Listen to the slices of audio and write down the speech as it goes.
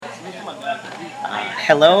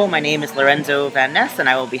Hello, my name is Lorenzo Van Ness, and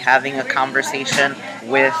I will be having a conversation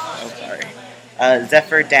with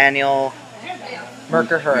Zephyr Daniel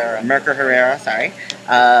Merkur Herrera. Merkur Herrera,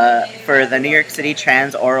 for the New York City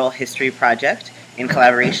Trans Oral History Project in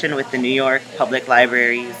collaboration with the New York Public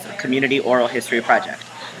Library's Community Oral History Project.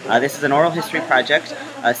 This is an oral history project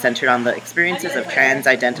centered on the experiences of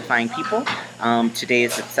trans-identifying people. Today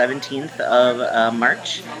is the 17th of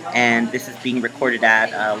March, and this is being recorded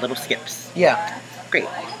at Little Skips. Yeah. Great.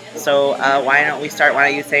 So why don't we start? Why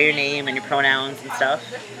don't you say your name and your pronouns and stuff?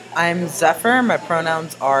 I'm Zephyr. My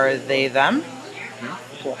pronouns are they, them.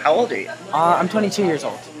 Cool. How old are you? I'm 22 years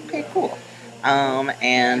old. Okay, cool.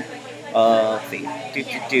 And let's see.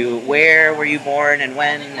 Where were you born and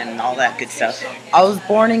when and all that good stuff? I was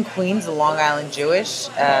born in Queens, Long Island Jewish,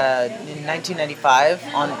 in 1995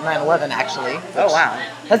 on 9/11 actually. Oh wow.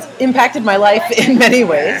 Has impacted my life in many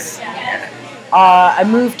ways. I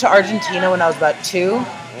moved to Argentina when I was about 2.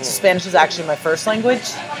 Spanish is actually my first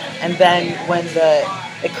language. And then when the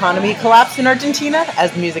economy collapsed in Argentina,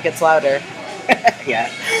 as the music gets louder. Yeah.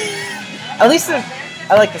 At least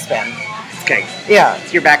I like this band. It's great. Yeah.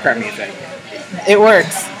 It's your background music. It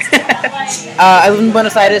works. I lived in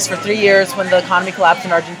Buenos Aires for 3 years. When the economy collapsed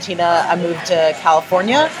in Argentina, I moved to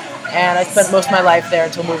California, and I spent most of my life there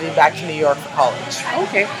until moving back to New York for college.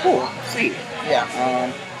 Okay, cool. Sweet. Yeah.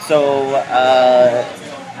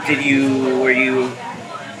 Were you,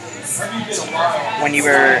 when you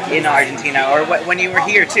were in Argentina, or when you were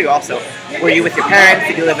here too also, were you with your parents?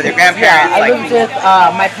 Did you live with your grandparents? Yeah, I lived with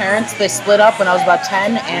my parents. They split up when I was about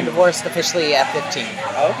 10 and divorced officially at 15.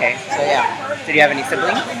 Okay. So yeah. Did you have any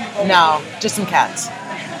siblings? No, just some cats.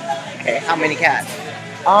 Okay, how many cats?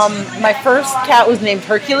 My first cat was named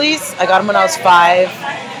Hercules. I got him when I was 5.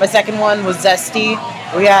 My second one was Zesty.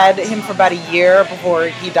 We had him for about a year before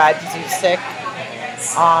he died because he was sick.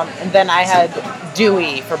 And then I had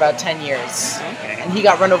Dewey for about 10 years. Okay. And he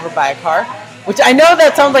got run over by a car. Which I know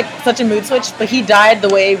that sounds like such a mood switch, but he died the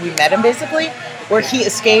way we met him basically, where he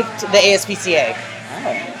escaped the ASPCA.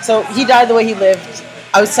 Oh. So he died the way he lived.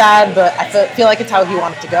 I was sad, but I feel like it's how he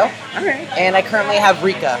wanted to go. All right. And I currently have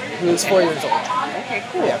Rika, who's 4 years old. Okay,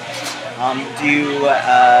 cool. Yeah.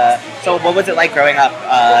 So what was it like growing up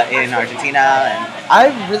in Argentina? And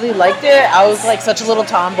I really liked it. I was like such a little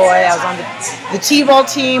tomboy. I was on the t-ball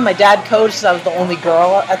team. My dad coached. I was the only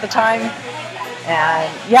girl at the time.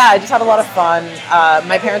 And yeah, I just had a lot of fun.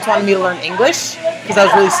 My parents wanted me to learn English because I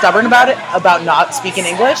was really stubborn about not speaking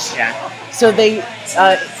English. yeah. So they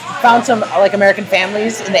found some like American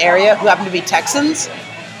families in the area who happened to be Texans,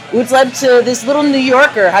 which led to this little New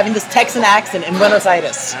Yorker having this Texan accent in Buenos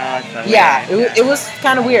Aires. Yeah, it was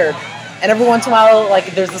kind of weird. And every once in a while,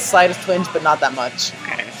 like, there's the slightest twinge, but not that much.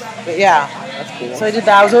 Okay. But yeah. That's cool. So I did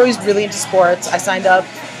that. I was always really into sports. I signed up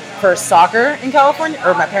for soccer in California,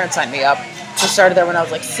 or my parents signed me up. I started there when I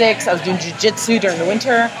was like 6. I was doing jiu-jitsu during the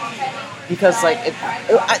winter because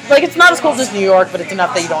it's not as cold as New York, but it's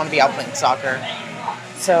enough that you don't want to be out playing soccer.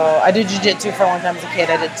 So I did jiu-jitsu for a long time as a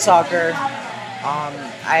kid. I did soccer.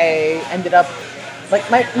 I ended up, like,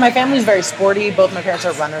 my family's very sporty. Both my parents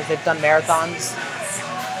are runners. They've done marathons.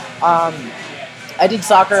 I did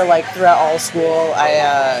soccer, like, throughout all school.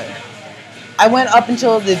 I went up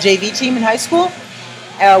until the JV team in high school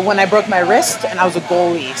when I broke my wrist, and I was a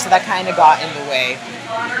goalie, so that kind of got in the way.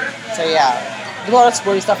 So, yeah, did a lot of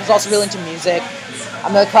sporty stuff. I was also really into music.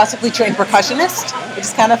 I'm a classically trained percussionist, which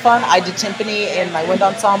is kind of fun. I did timpani in my wind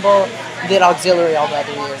ensemble, did auxiliary all the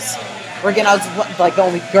other years. Where again, I was like the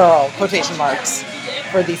only girl, quotation marks,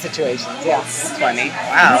 for these situations. Yeah. That's funny.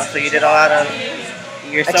 Wow. So you did a lot of.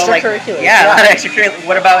 You're so like. Extracurriculars. Yeah, a lot of extracurriculars.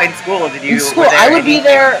 What about in school? Did you? In school, I would be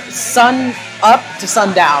there sun up to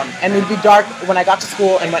sundown, and it would be dark when I got to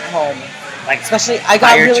school and went home. Like, especially I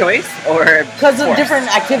got by your really, choice or because of different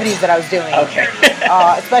activities that I was doing. Okay.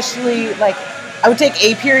 Especially like I would take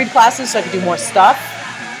A period classes so I could do more stuff.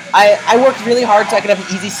 I worked really hard so I could have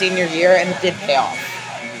an easy senior year, and it did pay off.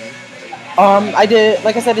 I did,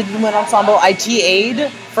 like I said, I did wind ensemble. I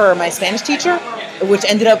TA'd for my Spanish teacher, which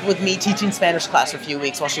ended up with me teaching Spanish class for a few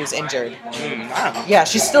weeks while she was injured. Wow. Yeah,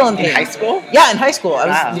 she's still in pain. In high school? Yeah, in high school. I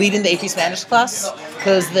was Wow. leading the AP Spanish class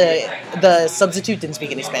because the substitute didn't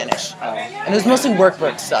speak any Spanish. Oh. And it was mostly work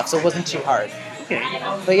stuff, so it wasn't too hard. Okay.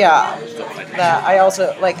 But yeah, I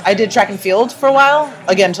also, like, I did track and field for a while,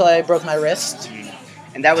 again, until I broke my wrist.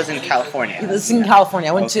 And that was in California. This is in California.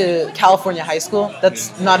 I went to California High School.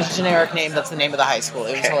 That's not a generic name. That's the name of the high school.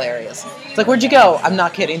 It was hilarious. It's like, where'd you go? I'm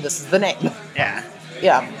not kidding. This is the name. Yeah.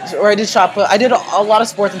 Yeah. Or I did shot put. I did a lot of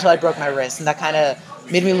sports until I broke my wrist, and that kind of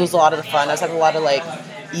made me lose a lot of the fun. I was having a lot of, like,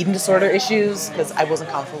 eating disorder issues because I wasn't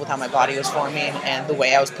comfortable with how my body was forming and the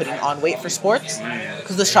way I was putting on weight for sports.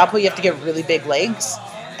 Because the shot put, you have to get really big legs.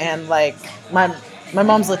 And, like, my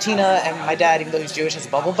mom's Latina and my dad, even though he's Jewish, has a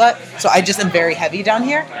bubble butt. So I just am very heavy down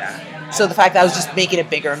here. So the fact that I was just making it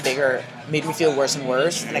bigger and bigger made me feel worse and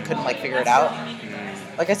worse, and I couldn't, like, figure it out.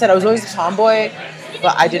 Like I said, I was always a tomboy,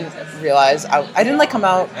 but I didn't realize. I didn't, like, come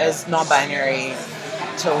out as non-binary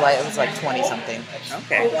till I was, like, 20-something.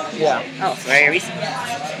 Okay. Yeah. Oh, so very recent.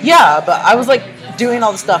 Yeah, but I was, like, doing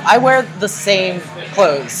all the stuff. I wear the same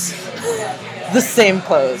clothes. The same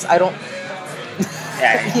clothes. I don't...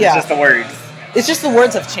 Yeah, it's Yeah. just the words. It's just the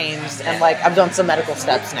words have changed, and, like, I've done some medical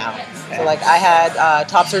steps now. So, like, I had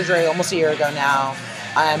top surgery almost a year ago now.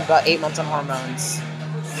 I'm about 8 months on hormones.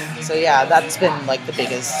 So, yeah, that's been, like, the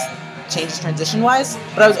biggest changes transition-wise.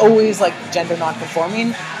 But I was always, like, gender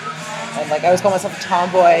non-conforming. And, like, I always call myself a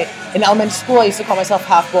tomboy. In elementary school, I used to call myself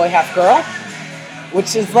half boy, half girl.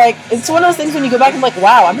 Which is, like, it's one of those things when you go back and, like,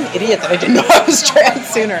 wow, I'm an idiot that I didn't know I was trans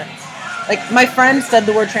sooner. Like, my friend said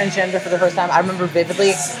the word transgender for the first time. I remember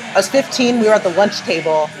vividly. I was 15. We were at the lunch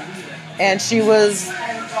table. And she was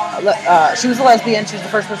a lesbian. She was the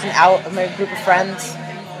first person out of my group of friends.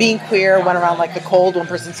 Being queer, went around like the cold. One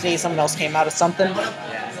person sneezed, someone else came out of something.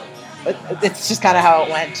 But it's just kind of how it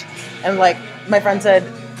went. And, like, my friend said,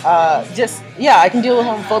 I can deal with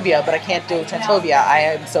homophobia, but I can't deal with transphobia. I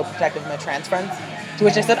am so protective of my trans friends. To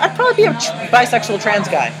which I said, I'd probably be a bisexual trans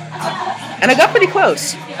guy. And I got pretty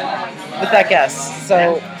close with that guess.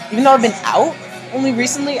 So even though I've been out only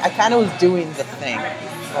recently, I kind of was doing the thing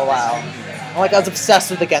for a while. And, like, I was obsessed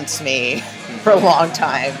with Against Me for a long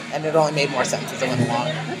time, and it only made more sense as I went along.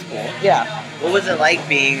 That's cool. Yeah. What was it like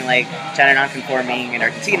being, like, gender non-conforming in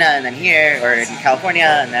Argentina and then here, or in California,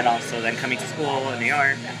 and then also then coming to school in New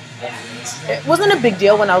York? It wasn't a big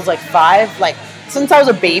deal when I was, like, 5. Like, since I was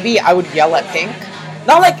a baby, I would yell at pink.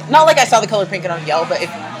 Not like I saw the color pink and I would yell, but if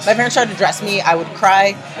my parents tried to dress me, I would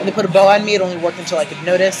cry. When they put a bow on me, it only worked until I could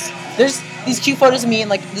notice. There's these cute photos of me in,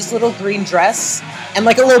 like, this little green dress and,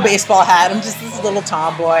 like, a little baseball hat. I'm just this little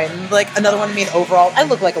tomboy. And, like, another one of me in overall. I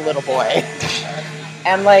look like a little boy.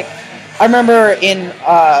 And, like, I remember in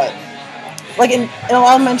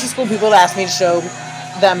elementary school, people would ask me to show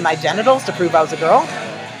them my genitals to prove I was a girl.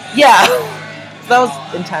 Yeah. That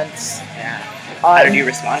was intense. Yeah. How did you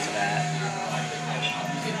respond to that?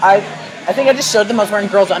 I think I just showed them I was wearing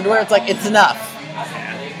girls' underwear. It's like, it's enough.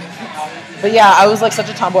 But yeah, I was, like, such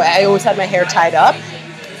a tomboy. I always had my hair tied up,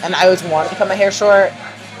 and I always wanted to cut my hair short.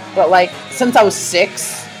 But, like, since I was 6,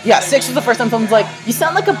 6 was the first time someone's like, you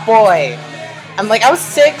sound like a boy. I'm like, I was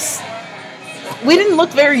 6. We didn't look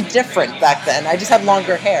very different back then. I just had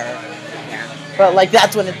longer hair. But, like,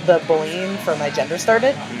 that's when the bullying for my gender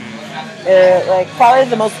started. Like, probably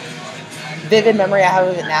the most vivid memory I have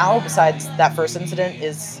of it now, besides that first incident,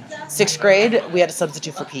 is 6th grade. We had a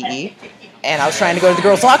substitute for PE, and I was trying to go to the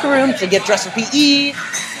girls' locker room to get dressed for PE,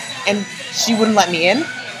 and she wouldn't let me in,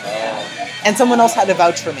 and someone else had to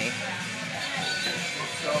vouch for me.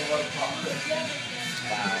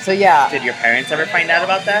 So yeah. Did your parents ever find out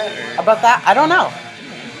about that? Or? About that? I don't know.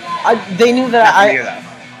 They knew that Not from you,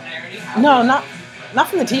 though. No, not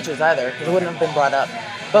from the teachers either, because it wouldn't have been brought up.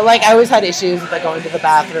 But, like, I always had issues with, like, going to the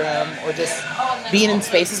bathroom or just being in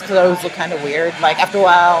spaces because I always looked kind of weird. Like, after a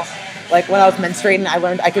while, like, when I was menstruating, I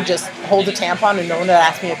learned I could just hold a tampon and no one would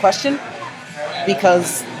ask me a question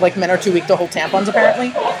because, like, men are too weak to hold tampons, apparently.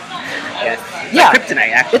 Yes. It's Yeah. like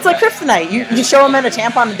kryptonite, actually. It's like kryptonite. You show a man a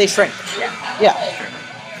tampon and they shrink. Yeah.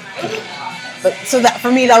 But so that, for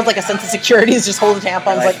me, that was, like, a sense of security, is just hold a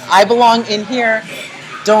tampon. It's like, I belong in here.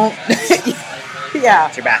 Don't... Yeah.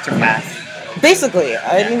 It's your bathroom pass. Basically,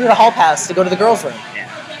 I needed a hall pass to go to the girls' room. Yeah.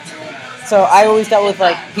 So I always dealt with,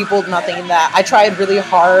 like, people not thinking that. I tried really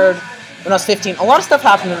hard when I was 15. A lot of stuff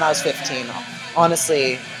happened when I was 15,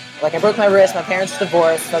 honestly. Like, I broke my wrist, my parents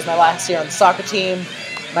divorced. That was my last year on the soccer team.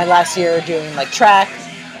 My last year doing, like, track.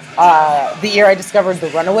 The year I discovered the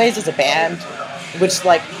Runaways as a band, which,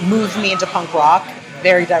 like, moved me into punk rock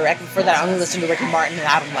very directly. For that, I only listened to Ricky Martin and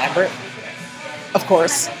Adam Lambert. Of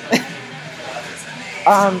course.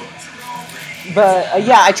 But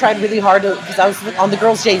I tried really hard because I was on the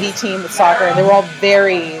girls' JV team with soccer, and they were all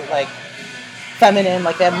very, like, feminine.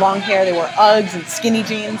 Like, they had long hair, they wore Uggs and skinny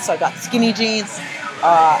jeans, so I got skinny jeans.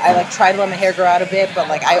 I, like, tried to let my hair grow out a bit, but,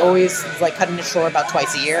 like, I always was, like, cutting it short about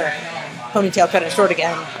twice a year. Ponytail, cutting it short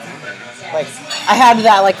again. Like, I had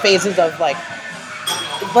that, like, phases of, like,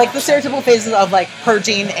 the stereotypical phases of, like,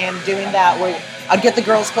 purging and doing that, where I'd get the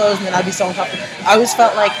girls' clothes and then I'd be so uncomfortable. I always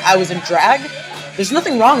felt like I was in drag. There's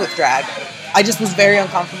nothing wrong with drag. I just was very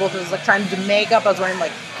uncomfortable because I was, like, trying to do makeup. I was wearing,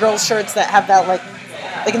 like, girls' shirts that have that, like,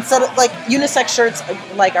 Like instead of like unisex shirts,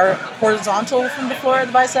 like are horizontal from the floor of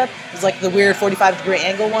the bicep, is like the weird 45-degree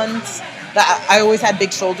angle ones. That I always had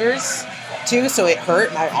big shoulders too, so it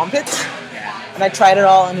hurt my armpits. And I tried it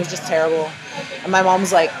all, and it was just terrible. And my mom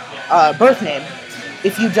was like, "Birth name.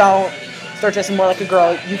 If you don't start dressing more like a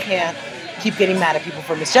girl, you can't keep getting mad at people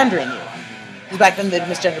for misgendering you." Because back then they'd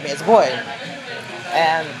misgender me as a boy.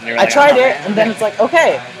 And I tried it, and then it's like,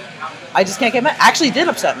 okay. I just can't get mad. Actually, it did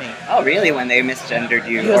upset me. Oh, really? When they misgendered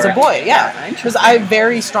you? As a boy, yeah. Because I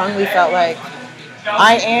very strongly felt like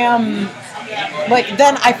I am... Like,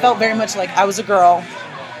 then I felt very much like I was a girl.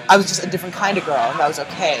 I was just a different kind of girl, and that was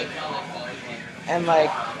okay. And,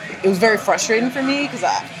 like, it was very frustrating for me, because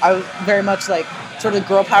I was very much, like, sort of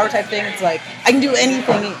girl power type thing. It's like, I can do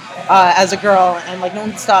anything as a girl, and, like, no one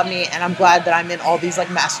can stop me, and I'm glad that I'm in all these, like,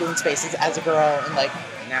 masculine spaces as a girl, and, like...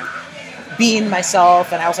 Yeah. Being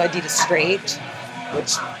myself, and I also ID'd as straight,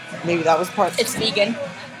 which maybe that was part. It's vegan.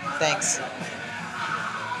 Thanks.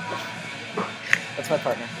 That's my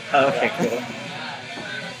partner. Oh, okay, cool.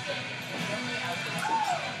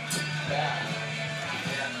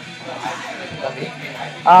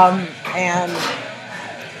 And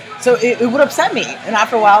so it would upset me, and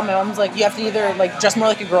after a while, my mom was like, "You have to either like dress more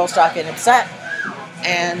like a girl, stop getting upset."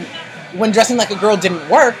 And when dressing like a girl didn't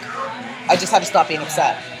work, I just had to stop being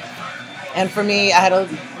upset. And for me, I had to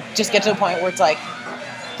just get to a point where it's like,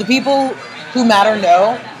 the people who matter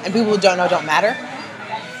know, and people who don't know don't matter.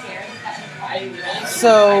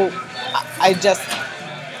 So I just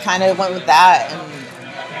kind of went with that. And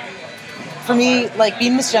for me, like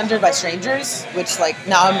being misgendered by strangers, which like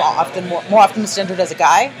now I'm more often misgendered as a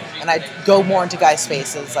guy, and I go more into guy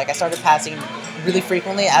spaces. Like I started passing really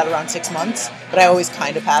frequently at around 6 months, but I always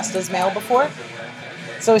kind of passed as male before.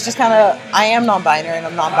 So it's just kind of, I am non-binary, and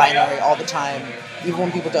I'm non-binary all the time, even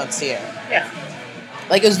when people don't see it. Yeah.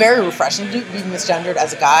 Like, it was very refreshing to be misgendered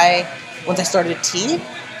as a guy once I started T.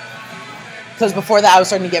 Because before that, I was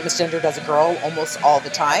starting to get misgendered as a girl almost all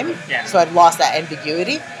the time. Yeah. So I'd lost that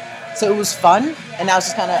ambiguity. So it was fun, and now it's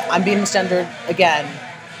just kind of, I'm being misgendered again.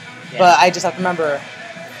 Yeah. But I just have to remember,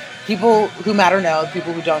 people who matter know,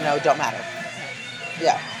 people who don't know don't matter.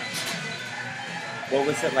 Yeah. What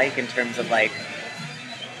was it like in terms of, like,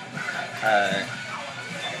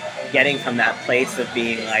 getting from that place of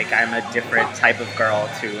being like, I'm a different type of girl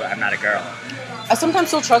to I'm not a girl? I sometimes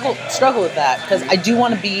still struggle with that, because I do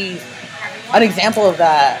want to be an example of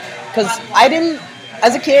that. Because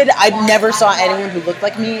as a kid, I never saw anyone who looked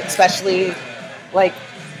like me, especially like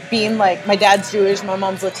being like, my dad's Jewish, my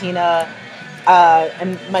mom's Latina,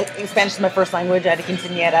 and Spanish is my first language. I had a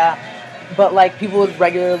quinceañera, but like people would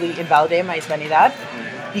regularly invalidate my Hispanidad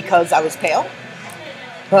because I was pale.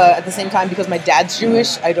 But at the same time, because my dad's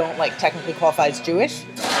Jewish, I don't like technically qualify as Jewish.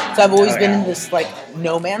 So I've always been in this like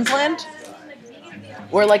no man's land,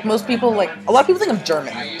 where like most people, like a lot of people think I'm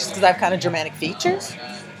German just because I have kind of Germanic features,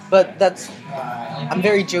 but I'm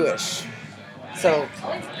very Jewish. So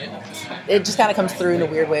it just kind of comes through in a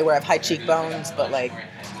weird way where I have high cheekbones, but like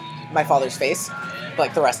my father's face, but,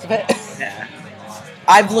 like the rest of it. Yeah.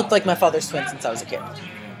 I've looked like my father's twin since I was a kid.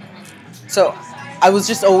 So I was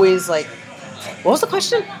just always like, what was the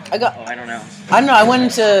question? I don't know. I went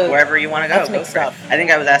into... Wherever you want to go. Go for it. I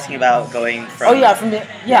think I was asking about going from... Oh,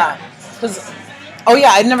 yeah, Because... Oh, yeah,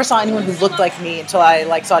 I never saw anyone who looked like me until I,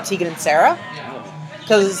 like, saw Tegan and Sarah.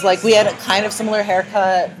 Because, like, we had a kind of similar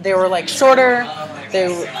haircut. They were, like, shorter.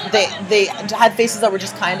 They had faces that were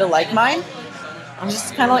just kind of like mine. I'm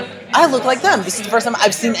just kind of like, I look like them. This is the first time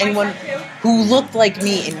I've seen anyone who looked like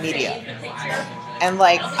me in media. And,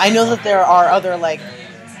 like, I know that there are other, like...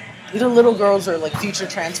 either little girls or like future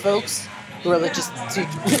trans folks who are like just,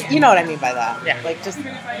 you know what I mean by that? Yeah. Like just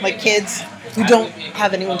like kids who don't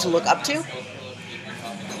have anyone to look up to.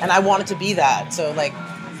 And I wanted to be that. So like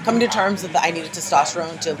coming to terms that I needed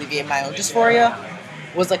testosterone to alleviate my own dysphoria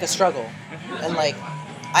was like a struggle. And like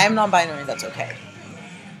I am non-binary, that's okay.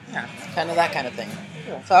 Yeah. Kind of that kind of thing.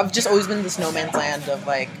 So I've just always been in this no man's land of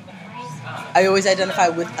like, I always identify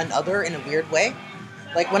with an other in a weird way.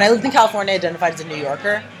 Like when I lived in California, I identified as a New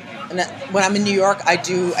Yorker. And when I'm in New York, I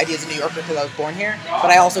do ID as a New Yorker because I was born here. But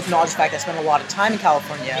I also acknowledge the fact that I spent a lot of time in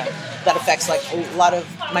California. That affects like a lot of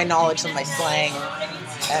my knowledge and my slang,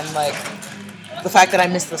 and like the fact that I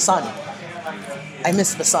miss the sun. I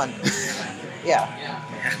miss the sun. Yeah.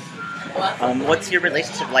 What's your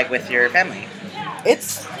relationship like with your family?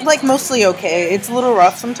 It's like mostly okay. It's a little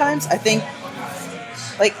rough sometimes. I think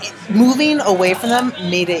like moving away from them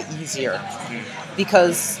made it easier.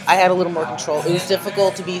 Because I had a little more control. It was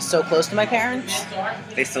difficult to be so close to my parents.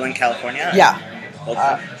 They still in California? Yeah. Both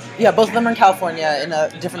of them? Yeah, both of them are in California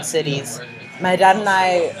in different cities. My dad and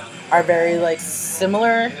I are very like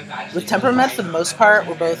similar with temperament for the most part.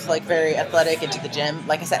 We're both like very athletic, into the gym.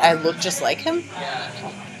 Like I said, I look just like him.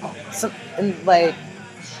 So, and like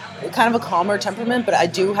kind of a calmer temperament, but I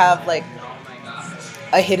do have like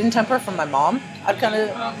a hidden temper from my mom.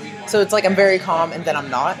 So it's like I'm very calm and then I'm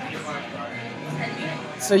not.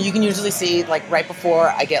 So you can usually see like right before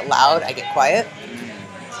I get loud, I get quiet.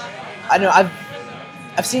 I don't know.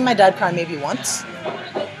 I've seen my dad cry maybe once.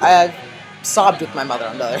 I've sobbed with my mother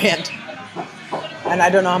on the other hand. And I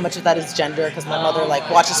don't know how much of that is gender because my mother like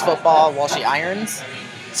watches football while she irons.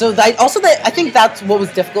 So I think that's what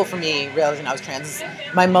was difficult for me realizing I was trans.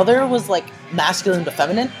 My mother was like masculine but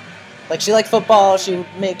feminine. Like she liked football. She would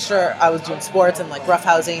make sure I was doing sports and like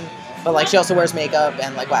roughhousing. But like she also wears makeup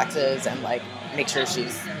and like waxes and like make sure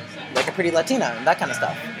she's like a pretty Latina and that kind of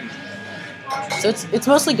stuff. So it's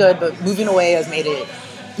mostly good, but moving away has made it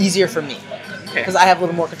easier for me because I have a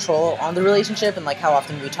little more control on the relationship and like how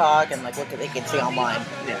often we talk and like what they can see online.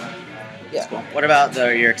 Yeah. Cool. What about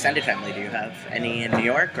your extended family? Do you have any in New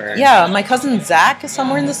York or? Yeah, my cousin Zach is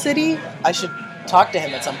somewhere in the city. I should talk to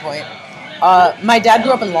him at some point. My dad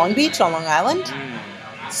grew up in Long Beach on Long Island,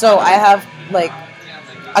 so I have like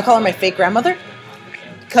I call her my fake grandmother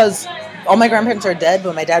because all my grandparents are dead,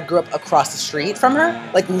 but my dad grew up across the street from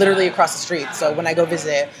her, like literally across the street. So when I go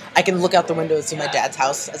visit, I can look out the window and see my dad's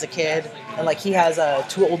house as a kid. And like he has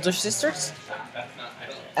 2 older sisters.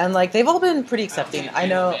 And like they've all been pretty accepting. I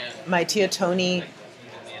know my tia Tony,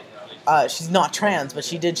 she's not trans, but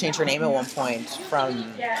she did change her name at one point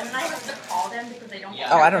from...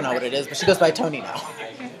 I don't know what it is, but she goes by Tony now.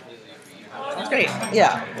 That's great.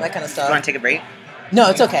 Yeah, that kind of stuff. You want to take a break? No,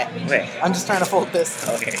 it's okay. Wait. I'm just trying to fold this.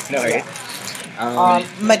 Okay, no worries.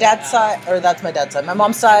 My dad's side, or that's my dad's side. My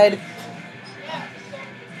mom's side,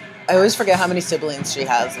 I always forget how many siblings she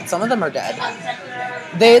has, and some of them are dead.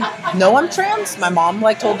 They know I'm trans. My mom,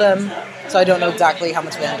 like, told them, so I don't know exactly how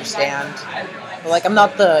much they understand. But, like, I'm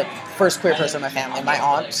not the first queer person in my family. My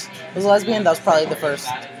aunt was a lesbian. That was probably the first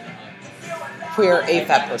queer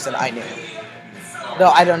AFAB person I knew.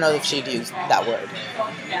 Though I don't know if she'd use that word.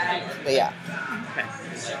 But, yeah. Okay.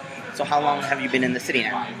 So how long have you been in the city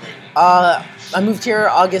now? I moved here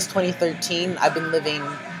August 2013. I've been living,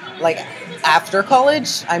 like, after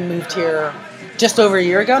college. I moved here just over a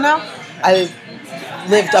year ago now. I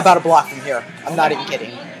lived about a block from here. I'm not even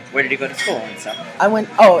kidding. Where did you go to school and stuff? I went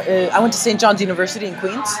to St. John's University in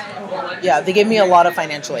Queens. Yeah, they gave me a lot of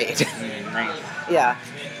financial aid. Nice. Yeah.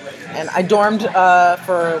 And I dormed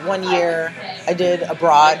for 1 year. I did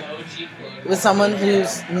abroad with someone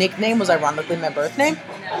whose nickname was ironically my birth name,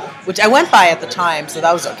 which I went by at the time, so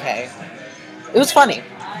that was okay. It was funny.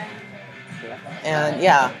 And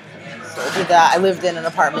yeah, so I did that. I lived in an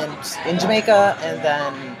apartment in Jamaica, and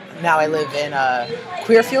then now I live in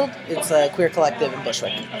Queerfield. It's a queer collective in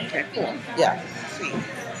Bushwick. Okay, cool. Yeah. Sweet.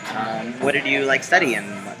 What did you study and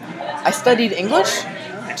what? I studied English,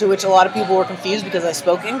 to which a lot of people were confused because I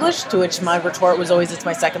spoke English, to which my retort was always, it's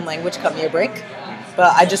my second language, cut me a break.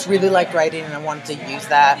 But I just really liked writing and I wanted to use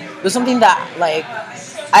that. It was something that,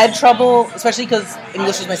 I had trouble, especially because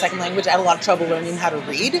English was my second language, I had a lot of trouble learning how to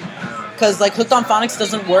read. Because, Hooked on Phonics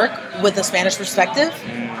doesn't work with a Spanish perspective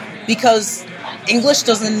because English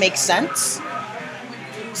doesn't make sense.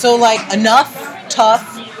 So, enough, tough,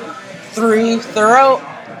 through, thorough,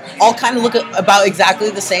 all kind of look about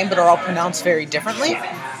exactly the same, but are all pronounced very differently.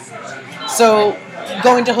 So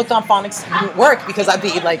going to Hooked on Phonics didn't work because I'd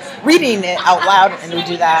be reading it out loud, and we'd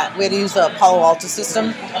do that. We had to use the Palo Alto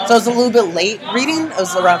system, so I was a little bit late reading. I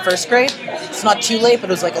was around first grade. It's not too late,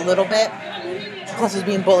 but it was a little bit. Plus, I was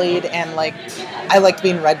being bullied, and I liked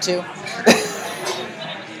being read to.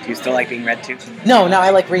 Do you still like being read to? No, now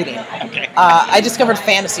I like reading. Okay. I discovered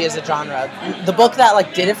fantasy as a genre. The book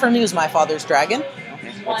that did it for me was My Father's Dragon.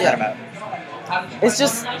 Okay. What's that about?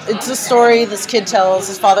 It's a story this kid tells.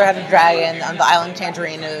 His father had a dragon on the island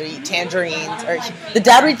Tangerine who would eat tangerines. Or the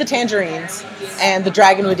dad would eat the tangerines, and the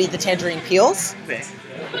dragon would eat the tangerine peels. Okay.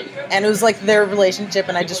 And it was their relationship,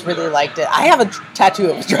 and I just really liked it. I have a tattoo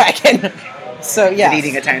of a dragon. So, yeah.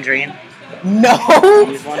 Eating a tangerine? No. I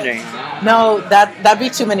was wondering. No, that'd be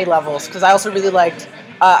too many levels, because I also really liked...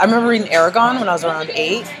 I remember reading Aragon when I was around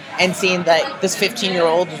 8, and seeing that this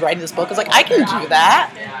 15-year-old was writing this book. I was like, I can do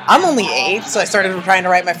that. I'm only 8, so I started trying to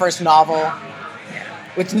write my first novel,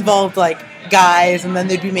 which involved, guys, and then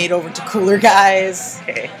they'd be made over to cooler guys.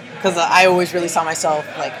 Okay. Because I always really saw myself,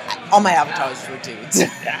 all my avatars were dudes.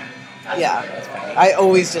 Yeah. Yeah. I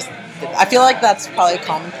always just... I feel like that's probably a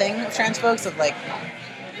common thing of trans folks, of,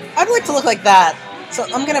 I'd like to look like that, so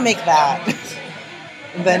I'm going to make that.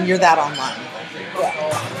 And then you're that online.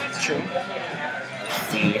 Yeah. It's true.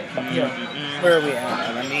 see. Yeah. Where are we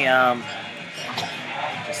at? Let me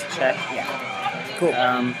just check. Yeah. Cool.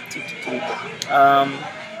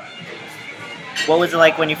 What was it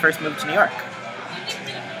like when you first moved to New York?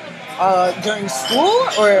 During school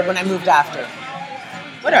or when I moved after?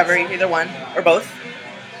 Whatever, either one or both.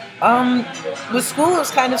 With school it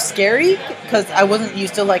was kind of scary because I wasn't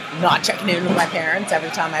used to like not checking in with my parents every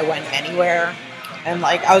time I went anywhere. And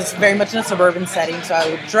like I was very much in a suburban setting, so I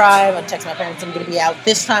would drive, I'd text my parents, I'm going to be out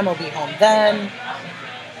this time, I'll be home then.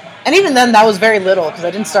 And even then that was very little because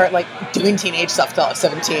I didn't start like doing teenage stuff till I was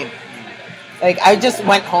 17. Like I just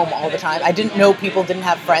went home all the time. I didn't know people didn't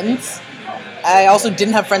have friends. I also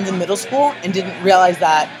didn't have friends in middle school and didn't realize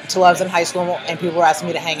that until I was in high school and people were asking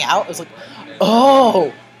me to hang out. I was like,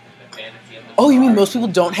 oh, you mean most people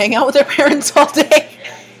don't hang out with their parents all day?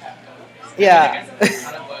 Yeah.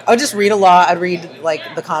 I would just read a lot. I'd read,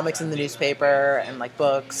 like, the comics in the newspaper and, like,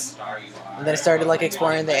 books. And then I started, like,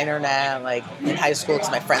 exploring the internet, like, in high school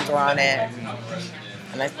because my friends were on it.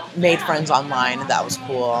 And I made friends online, and that was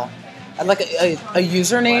cool. I had, like, a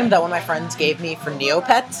username that one of my friends gave me for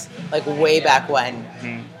Neopets, like, way back when.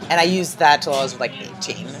 Mm-hmm. And I used that till I was, like,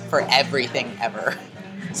 18 for everything ever.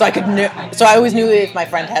 So so I always knew if my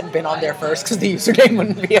friend hadn't been on there first because the username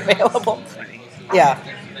wouldn't be available. Yeah.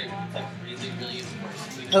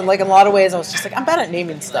 And like in a lot of ways, I was just like, I'm bad at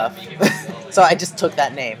naming stuff. So I just took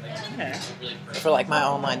that name for like my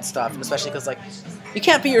online stuff, and especially because like you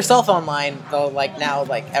can't be yourself online though. Like now,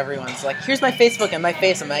 like everyone's like, here's my Facebook and my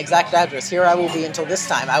face and my exact address. Here I will be until this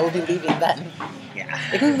time. I will be leaving then. Yeah.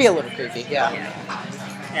 It can be a little creepy. Yeah.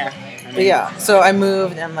 But yeah, so I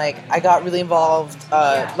moved and like I got really involved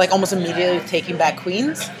like almost immediately with Taking Back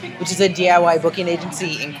Queens, which is a DIY booking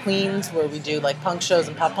agency in Queens where we do like punk shows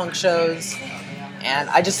and pop punk shows. And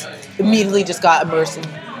I just immediately just got immersed in,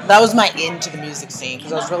 that was my into the music scene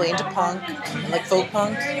because I was really into punk and like folk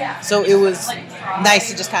punk. So it was nice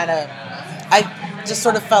to just kind of, I just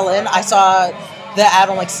sort of fell in. I saw the ad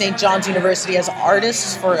on like St. John's University as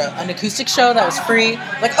artists for an acoustic show that was free.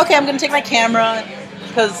 Like, okay, I'm going to take my camera.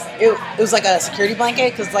 Because it was like a security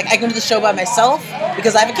blanket, because like I go to the show by myself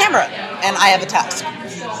because I have a camera and I have a task.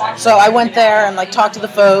 So I went there and like talked to the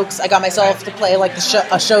folks. I got myself to play like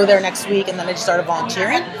a show there next week, and then I just started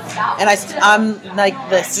volunteering. And I'm like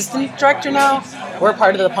the assistant director now. We're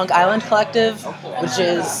part of the Punk Island Collective, which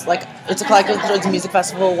is like it's a collective that throws a music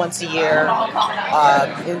festival once a year.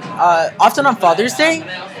 Often on Father's Day.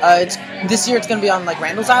 This year it's going to be on like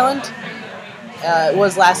Randall's Island. It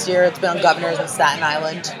was last year. It's been on Governor's and Staten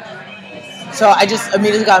Island. So I just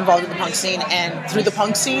immediately got involved in the punk scene, and through the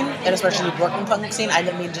punk scene, and especially the Brooklyn punk scene, I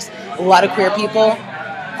mean just a lot of queer people,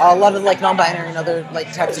 a lot of like non-binary and other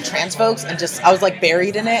like types of trans folks, and just I was like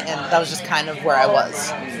buried in it, and that was just kind of where I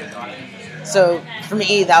was. So for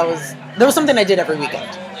me, that was something I did every weekend,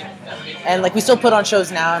 and like we still put on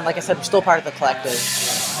shows now, and like I said, we're still part of the collective.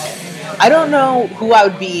 I don't know who I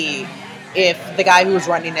would be if the guy who was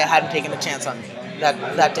running it hadn't taken a chance on me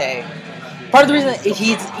that day. Part of the reason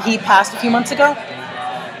he passed a few months ago,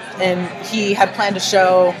 and he had planned a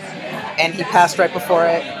show, and he passed right before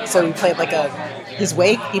it. So he played like his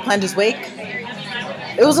wake. He planned his wake.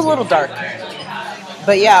 It was a little dark,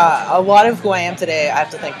 but yeah, a lot of who I am today, I have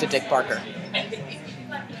to thank to Dick Barker.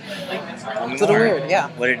 It's a little weird, yeah.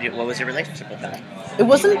 What was your relationship with him? It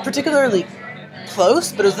wasn't particularly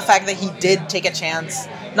close, but it was the fact that he did take a chance,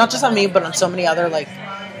 not just on me, but on so many other like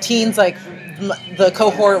teens. Like the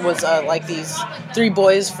cohort was like these 3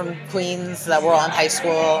 boys from Queens that were all in high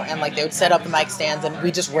school, and like they would set up the mic stands, and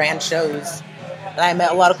we just ran shows. And I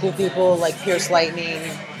met a lot of cool people like Pierce Lightning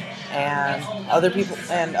and other people,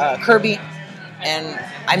 and Kirby. And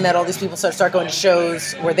I met all these people, so I started going to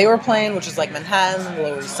shows where they were playing, which was like Manhattan, the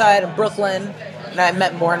Lower East Side, and Brooklyn. And I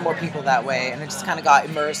met more and more people that way, and I just kind of got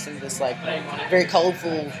immersed in this like very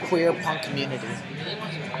colorful queer punk community.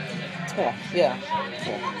 It's cool. Yeah.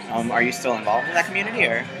 Cool. Are you still involved in that community,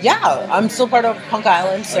 or? Yeah, I'm still part of Punk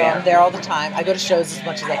Island, so I'm there all the time. I go to shows as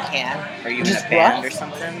much as I can. Are you in a band or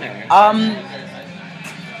something? Or?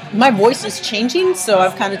 My voice is changing, so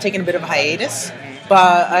I've kind of taken a bit of a hiatus.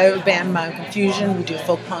 But I have a band, My Own Confusion. We do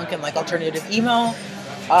folk punk and like alternative emo.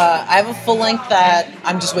 I have a full length that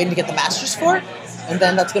I'm just waiting to get the masters for, and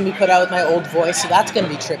then that's going to be put out with my old voice, so that's going to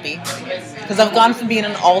be trippy. Because I've gone from being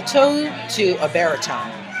an alto to a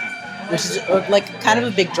baritone, which is like kind of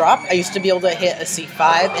a big drop. I used to be able to hit a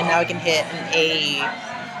C5, and now I can hit an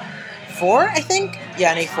A4, I think?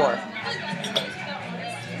 Yeah, an A4.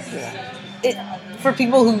 Yeah. For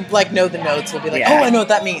people who like know the notes, will be like, oh, I know what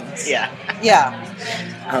that means. Yeah. Yeah.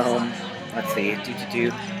 Let's see.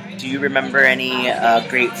 do you remember any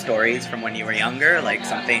great stories from when you were younger? Like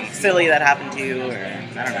something silly that happened to you, or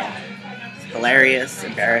I don't know, hilarious,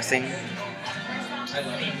 embarrassing?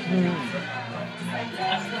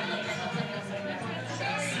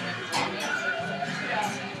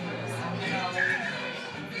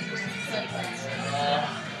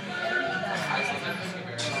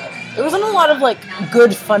 There wasn't a lot of, like,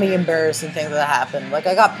 good, funny, embarrassing things that happened. Like,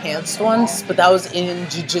 I got pantsed once, but that was in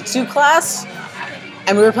jiu-jitsu class.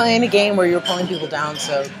 And we were playing a game where you were pulling people down,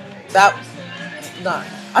 so that... No, I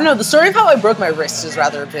don't know, the story of how I broke my wrist is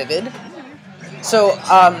rather vivid. So,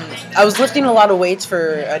 I was lifting a lot of weights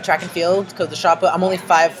for track and field, because the shot put, I'm only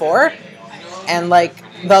 5'4", and, like,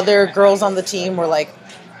 the other girls on the team were, like,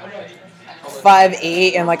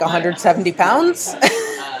 5'8" and, like, 170 pounds.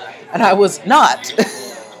 And I was not.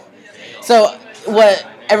 So what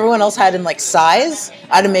everyone else had in, like, size,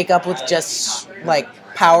 I had to make up with just, like,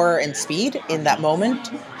 power and speed in that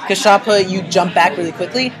moment. Because shot put, you jump back really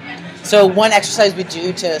quickly. So one exercise we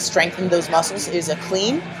do to strengthen those muscles is a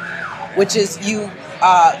clean, which is you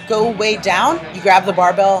go way down, you grab the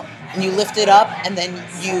barbell, and you lift it up, and then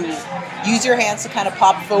you use your hands to kind of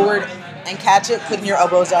pop forward and catch it, putting your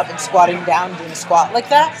elbows up and squatting down, doing a squat like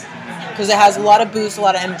that. Because it has a lot of boost, a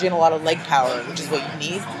lot of energy, and a lot of leg power, which is what you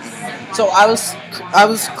need. So I was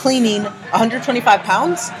cleaning 125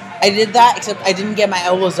 pounds. I did that, except I didn't get my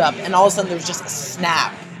elbows up, and all of a sudden there was just a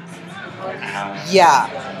snap. Yeah.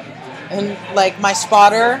 And, like, my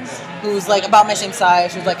spotter, who was, like, about my same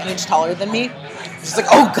size, she was, like, an inch taller than me, she's like,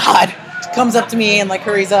 oh, God, comes up to me and, like,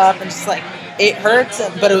 hurries up, and just, like, it hurts,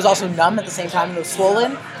 but it was also numb at the same time, and it was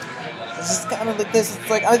swollen. It's just kind of like this. It's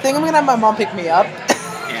like, I think I'm going to have my mom pick me up.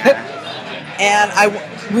 Yeah. And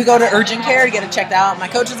we go to urgent care to get it checked out. My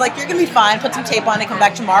coach is like, you're going to be fine. Put some tape on it. Come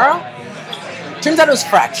back tomorrow. Turns out it was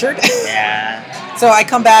fractured. Yeah. So I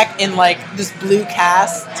come back in, like, this blue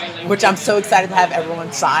cast, which I'm so excited to have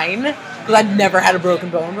everyone sign. Because I'd never had a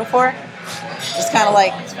broken bone before. Just kind of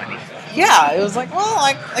like, yeah. It was like, well,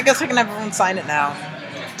 I guess I can have everyone sign it now.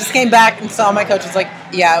 Just came back and saw my coach was like,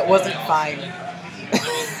 yeah, it wasn't fine.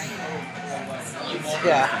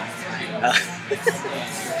 Yeah.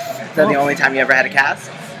 Is that the only time you ever had a cast?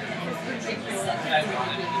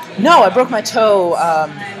 No, I broke my toe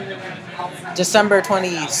December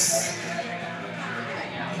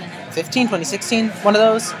 2016, one of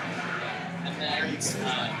those.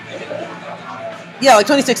 Yeah, like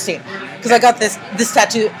 2016. Because I got this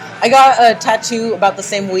tattoo. I got a tattoo about the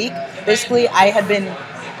same week. Basically, I had been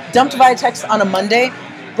dumped via text on a Monday,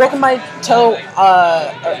 broken my toe,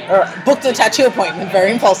 or booked a tattoo appointment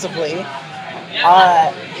very impulsively.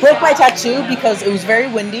 Broke my tattoo because it was very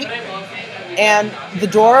windy, and the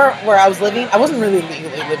door where I was living, I wasn't really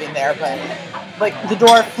legally living there, but, like, the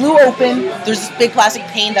door flew open. There's this big plastic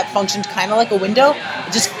pane that functioned kind of like a window.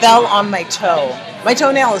 It just fell on my toe. My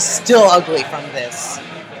toenail is still ugly from this,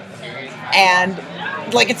 and,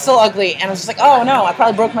 like, it's still ugly, and I was just like, oh no, I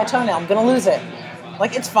probably broke my toenail, I'm gonna lose it.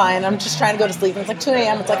 Like, it's fine, I'm just trying to go to sleep, and it's like 2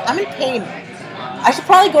 a.m., it's like, I'm in pain. I should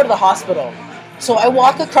probably go to the hospital. So I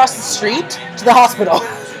walk across the street to the hospital.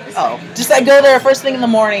 Oh. Just, I go there first thing in the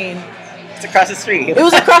morning. It's across the street. It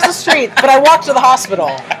was across the street, but I walked to the hospital,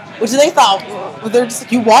 which they thought, they're just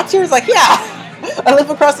like, you walked here? It's like, yeah, I live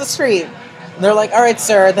across the street. And they're like, all right,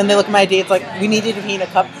 sir. Then they look at my ID. It's like, we need you to pee in a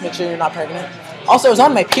cup, make sure you're not pregnant. Also, I was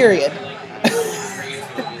on my period.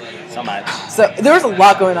 So much. So there was a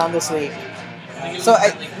lot going on this week. So,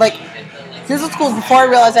 here's what's cool. Before I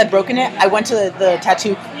realized I'd broken it, I went to the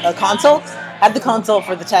tattoo consult. Had the consult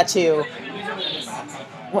for the tattoo.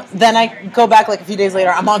 Then I go back, like, a few days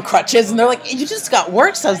later. I'm on crutches, and they're like, you just got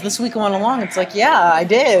worse as this week went along. It's like, yeah, I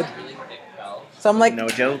did. So I'm like... No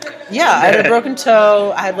joke. Yeah, I had a broken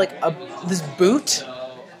toe. I had, like, this boot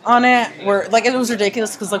on it where, like, it was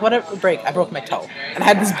ridiculous because, like, what did it break? I broke my toe. And I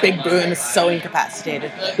had this big boot and it's so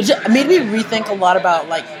incapacitated. It just made me rethink a lot about,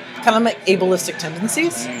 like, kind of my ableistic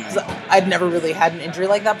tendencies. Because I'd never really had an injury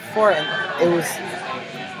like that before, and it was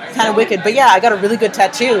kind of wicked. But yeah, I got a really good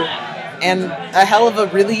tattoo and a hell of a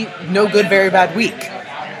really no good, very bad week.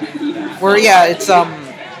 Where, yeah, it's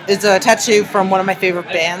a tattoo from one of my favorite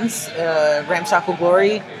bands, Ramshackle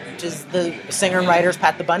Glory, which is the singer and writer's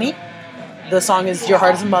Pat the Bunny. The song is Your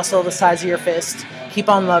Heart is a Muscle, the size of your fist, keep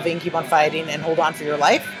on loving, keep on fighting, and hold on for your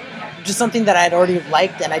life. Which is something that I had already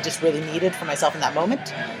liked and I just really needed for myself in that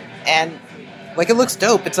moment. And, like, it looks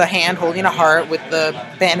dope. It's a hand holding a heart with the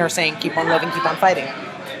banner saying keep on loving, keep on fighting.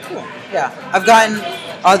 Cool. Yeah. I've gotten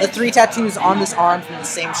the 3 tattoos on this arm from the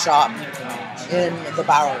same shop in the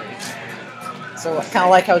Bowery. So I kind of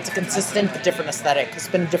like how it's a consistent but different aesthetic. It's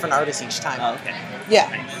been a different artist each time. Oh, okay. Yeah.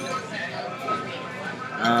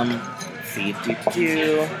 Nice. Let's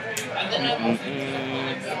see.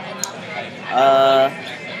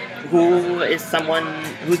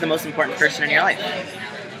 Who's the most important person in your life?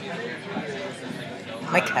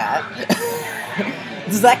 My cat.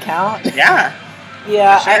 Does that count? Yeah.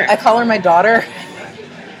 Yeah, Sure. I call her my daughter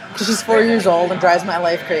because she's 4 years old and drives my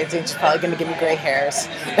life crazy, and she's probably going to give me gray hairs.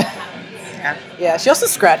 Yeah. Yeah, she also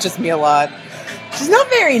scratches me a lot. She's not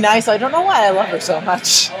very nice. I don't know why I love her so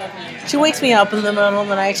much. She wakes me up in the middle of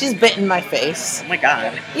the night. She's bitten my face. Oh my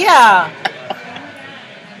God. Yeah.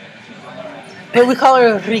 But we call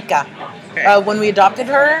her Rika. Okay. When we adopted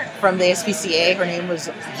her from the SPCA, her name was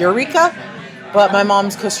Eureka, but my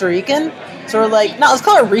mom's Costa Rican. So we're like, no, let's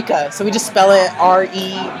call her Rika. So we just spell it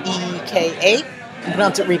Reeka and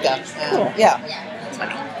pronounce it Rika. Cool. Yeah. That's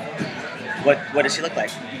funny. What does she look like?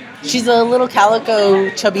 She's a little calico,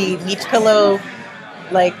 chubby meat pillow.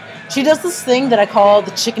 Like, she does this thing that I call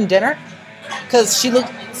the chicken dinner. Because she looks...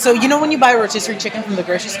 So, you know when you buy a rotisserie chicken from the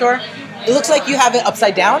grocery store? It looks like you have it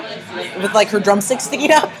upside down with, like, her drumsticks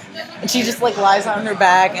sticking up. And she just, like, lies on her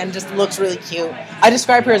back and just looks really cute. I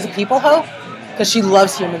describe her as a people hoe because she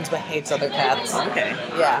loves humans but hates other cats. Okay.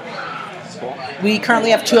 Yeah. Cool. We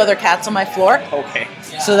currently have 2 other cats on my floor. Okay.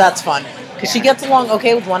 So that's fun. Because she gets along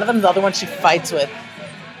okay with one of them. The other one she fights with.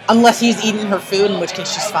 Unless he's eating her food, in which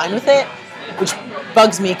case she's fine with it. Which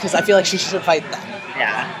bugs me because I feel like she should fight that.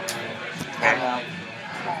 Yeah. I don't know.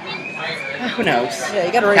 Who knows? Yeah,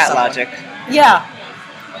 you gotta raise Cat someone. logic. Yeah.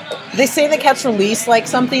 They say that cats release like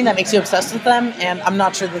something that makes you obsessed with them, and I'm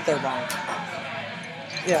not sure that they're wrong.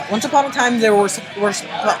 Yeah. Once upon a time, they were worshipped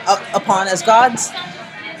upon as gods.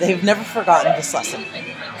 They've never forgotten this lesson.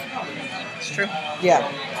 It's true. Yeah.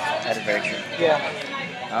 That is very true. Yeah.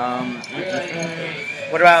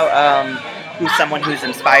 What about who's someone who's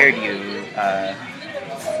inspired you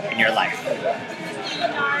in your life?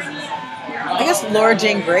 I guess Laura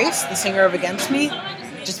Jane Grace, the singer of Against Me,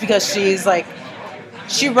 just because she's like,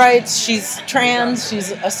 she writes, she's trans,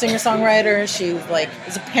 she's a singer-songwriter, she's like,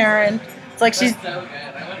 is a parent. It's like she's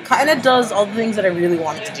kind of does all the things that I really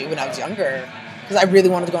wanted to do when I was younger. Because I really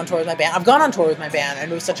wanted to go on tour with my band. I've gone on tour with my band,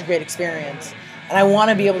 and it was such a great experience. And I want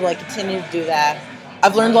to be able to like continue to do that.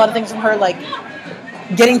 I've learned a lot of things from her, like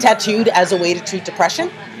getting tattooed as a way to treat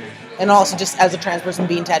depression. And also just as a trans person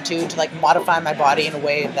being tattooed to like modify my body in a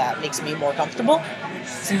way that makes me more comfortable.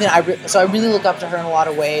 Something so I really look up to her in a lot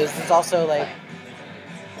of ways. There's also like,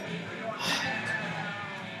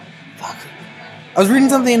 fuck. I was reading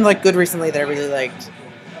something like good recently that I really liked.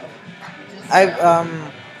 I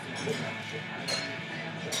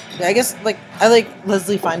guess like I like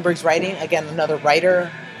Leslie Feinberg's writing. Again, another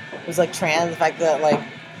writer who's like trans. The fact that like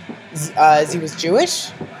Z was Jewish.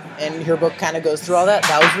 And her book kind of goes through all that.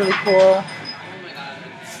 That was really cool.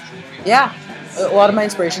 Yeah. A lot of my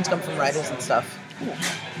inspirations come from writers and stuff. Yeah.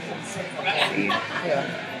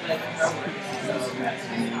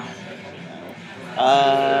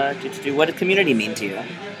 What does community mean to you?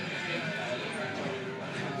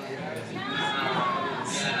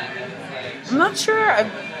 I'm not sure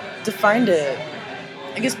I've defined it.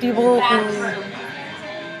 I guess people who...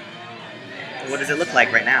 What does it look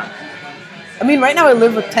like right now? I mean, right now I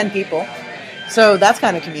live with 10 people, so that's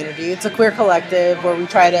kind of community. It's a queer collective where we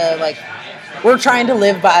try to, like, we're trying to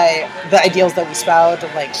live by the ideals that we spout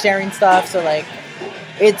of, like, sharing stuff. So, like,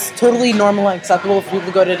 it's totally normal and acceptable for people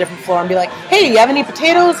to go to a different floor and be like, hey, you have any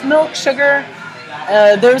potatoes, milk, sugar?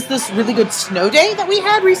 There's this really good snow day that we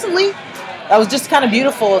had recently. That was just kind of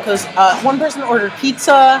beautiful because one person ordered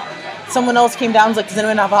pizza. Someone else came down and was like, does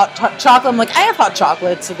anyone have hot chocolate? I'm like, I have hot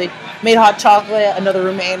chocolate. So they made hot chocolate. Another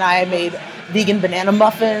roommate and I made vegan banana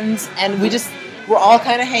muffins, and we're all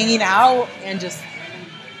kind of hanging out and just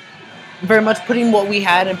very much putting what we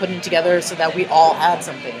had and putting it together so that we all had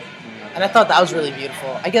something. And I thought that was really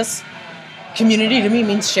beautiful. I guess community to me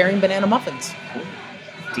means sharing banana muffins.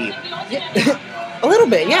 Deep. Yeah. A little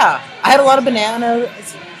bit, yeah. I had a lot of bananas.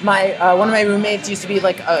 My one of my roommates used to be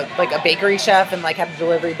like a bakery chef and like had a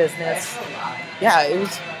delivery business. Yeah, it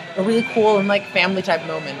was a really cool and like family type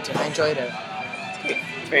moment, and I enjoyed it.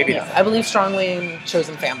 Very beautiful. Yeah, I believe strongly in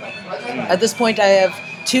chosen family. At this point, I have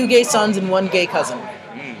 2 gay sons and 1 gay cousin.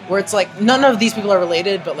 Where it's like, none of these people are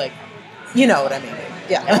related, but like, you know what I mean.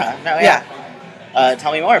 Yeah. Yeah.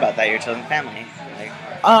 Tell me more about that, your chosen family. Like...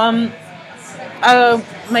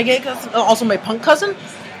 My gay cousin, also my punk cousin,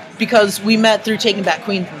 because we met through Taking Back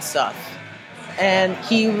Queens and stuff. And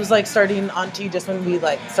he was like starting onto just when we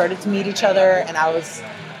like started to meet each other, and I was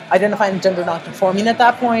identifying gender non-conforming at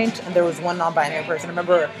that point, and there was one non-binary person. I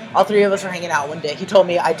remember all 3 of us were hanging out one day. He told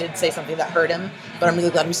me I did say something that hurt him, but I'm really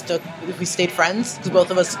glad we stayed friends, because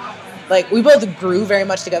both of us, like, we both grew very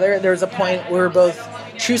much together. There was a point where we were both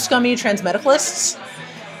true scummy trans medicalists,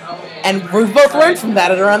 And we both learned from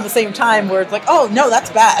that at around the same time, where it's like, oh, no, that's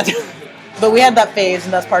bad. But we had that phase,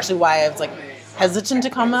 and that's partially why I was, like, hesitant to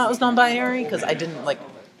come out as non-binary, because I didn't, like,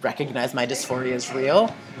 recognize my dysphoria as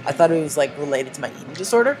real. I thought it was, like, related to my eating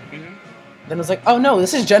disorder. Mm-hmm. Then I was like, oh, no,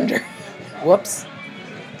 this is gender. Whoops.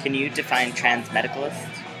 Can you define transmedicalist?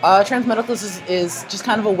 Transmedicalist is just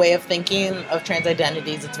kind of a way of thinking of trans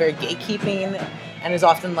identities. It's very gatekeeping, and is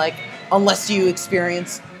often like, unless you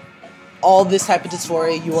experience all this type of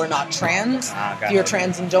dysphoria, you are not trans. If you're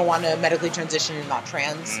trans and don't want to medically transition, you're not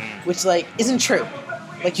trans, which, like, isn't true.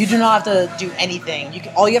 Like, you do not have to do anything.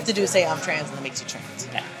 All you have to do is say, I'm trans, and that makes you trans.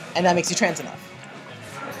 Yeah. And that makes you trans enough.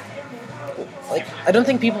 Like, I don't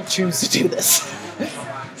think people choose to do this.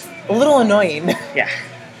 A little annoying. Yeah.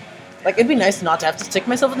 Like, it'd be nice not to have to stick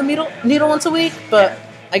myself with a needle once a week, but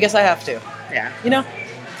I guess I have to. Yeah. You know?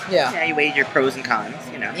 Yeah. Yeah, you weigh your pros and cons,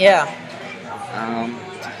 you know? Yeah.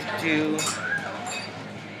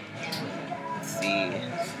 Let's see.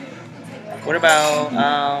 What about,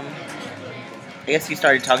 I guess you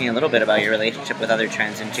started talking a little bit about your relationship with other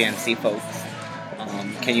trans and GNC folks.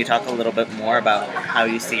 Can you talk a little bit more about how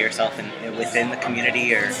you see yourself within the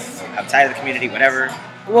community or outside of the community, whatever?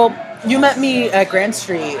 Well, you met me at Grand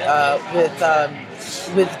Street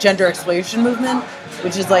with Gender Exploration Movement,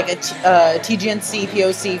 which is like a TGNC,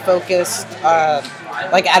 POC focused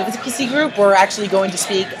like advocacy group. We're actually going to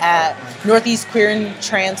speak at Northeast Queer and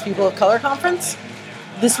Trans People of Color Conference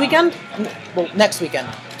this weekend. Well, next weekend,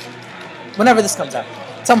 whenever this comes out,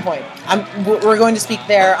 at some point. We're going to speak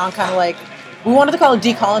there on kind of like, we wanted to call it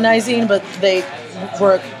decolonizing, but they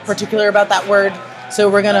were particular about that word, so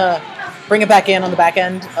we're gonna bring it back in on the back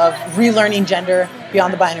end of relearning gender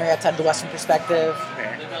beyond the binary outside the Western perspective.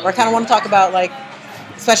 Where I kind of want to talk about, like,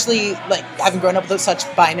 especially like having grown up with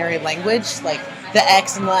such binary language, like the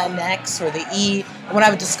X in Latinx or the E. I want to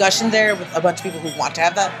have a discussion there with a bunch of people who want to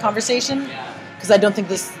have that conversation, because I don't think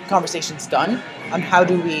this conversation's done on how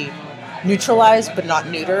do we neutralize but not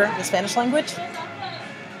neuter the Spanish language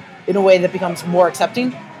in a way that becomes more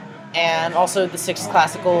accepting, and also the 6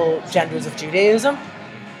 classical genders of Judaism,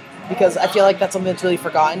 because I feel like that's something that's really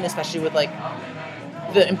forgotten, especially with like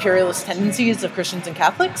the imperialist tendencies of Christians and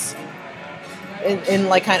Catholics, in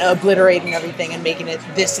like kind of obliterating everything and making it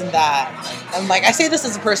this and that. And like, I say this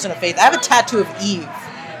as a person of faith. I have a tattoo of Eve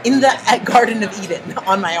in the Garden of Eden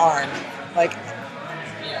on my arm. Like,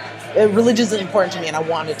 religion is important to me, and I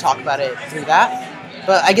want to talk about it through that.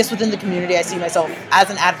 But I guess within the community, I see myself as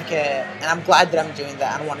an advocate, and I'm glad that I'm doing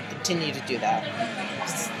that, and I want to continue to do that.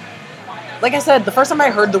 Like I said, the first time I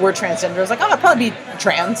heard the word transgender, I was like, oh, I'd probably be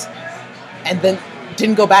trans, and then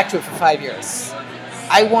didn't go back to it for 5 years.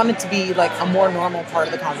 I want it to be like a more normal part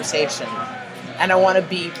of the conversation, and I want to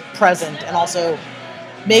be present and also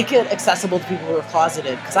make it accessible to people who are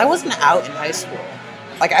closeted, because I wasn't out in high school.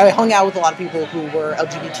 Like, I hung out with a lot of people who were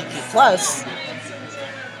LGBTQ+,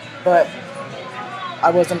 but I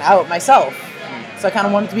wasn't out myself. So I kind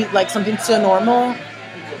of wanted to be like something so normal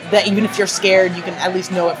that even if you're scared, you can at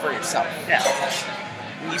least know it for yourself. Yeah.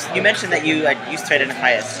 You mentioned that you used to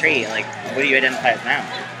identify as straight. Like, what do you identify as now?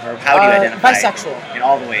 Or how do you identify? Bisexual. In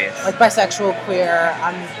all the ways. Like bisexual, queer.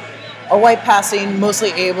 I'm a white passing,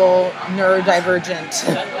 mostly able, neurodivergent,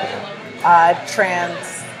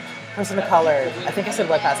 trans person of color. I think I said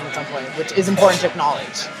white passing at some point, which is important to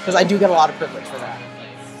acknowledge, because I do get a lot of privilege for that.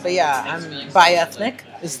 But yeah, I'm bi-ethnic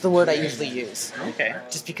is the word I usually use. Okay.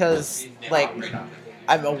 Just because, like,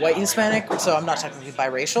 I'm a white Hispanic, so I'm not technically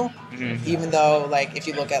biracial. Mm-hmm. Even though, like, if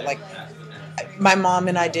you look at, like, my mom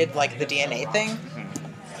and I did, like, the DNA thing.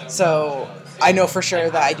 Mm-hmm. So I know for sure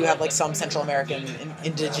that I do have, like, some Central American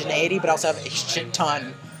indigeneity, but I also have a shit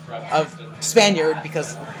ton of Spaniard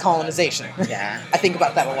because of colonization. Yeah. I think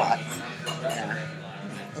about that a lot. Yeah.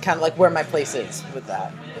 Kind of like where my place is with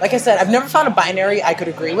that. Like I said, I've never found a binary I could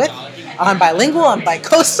agree with. I'm bilingual, I'm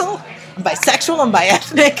bi-coastal, I'm bisexual, I'm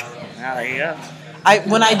bi-ethnic. Ah, there you go.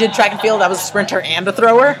 When I did track and field, I was a sprinter and a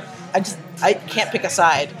thrower. I can't pick a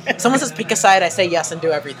side. If someone says pick a side, I say yes and do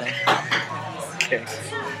everything. Okay.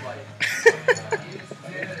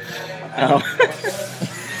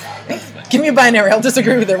 Give me a binary, I'll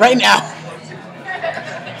disagree with it right now.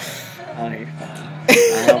 Oh, you're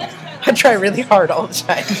fine. I try really hard all the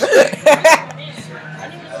time.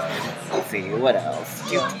 Let's see, what else?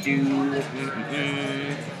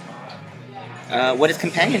 What does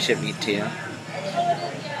companionship mean to you?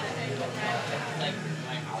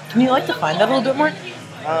 Can you, like, define that a little bit more?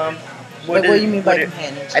 What do you mean by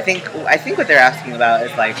companionship? I think what they're asking about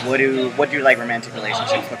is, like, what do like romantic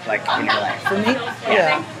relationships look like in your life? For me?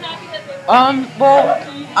 Yeah. Well,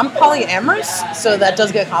 I'm polyamorous, so that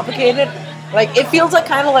does get complicated. Like, it feels like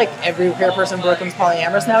kind of like every queer person in Brooklyn's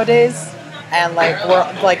polyamorous nowadays. And, like, we're,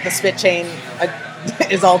 like, the spit chain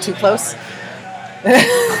is all too close.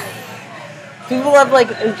 People have, like,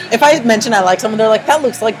 if I mention I like someone, they're like, that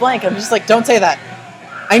looks like blank. I'm just like, don't say that.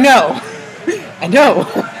 I know. I know.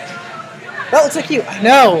 That looks like you. I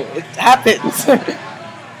know. It happens.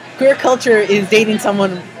 Queer culture is dating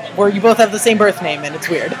someone where you both have the same birth name, and it's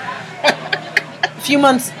weird. A few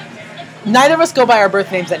months, neither of us go by our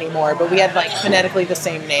birth names anymore, but we had, like, phonetically the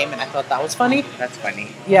same name, and I thought that was funny. That's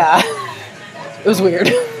funny. Yeah. It was weird,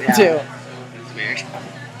 Yeah. too. It's weird.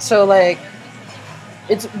 So, like,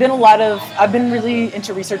 it's been a lot of... I've been really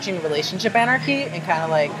into researching relationship anarchy and kind of,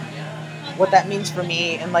 like, what that means for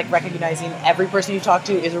me and, like, recognizing every person you talk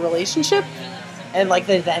to is a relationship and, like,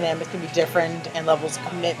 the dynamics can be different and levels of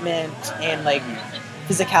commitment and, like,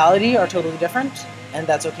 physicality are totally different, and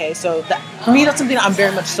that's okay. So, that, for me, that's something I'm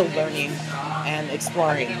very much still learning and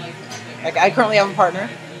exploring. Like, I currently have a partner,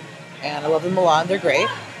 and I love them a lot, and they're great.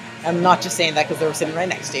 I'm not just saying that because they were sitting right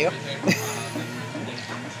next to you.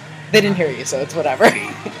 They didn't hear you, so it's whatever.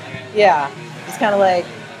 Yeah. It's kind of like,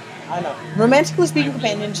 I don't know. Romantically speaking,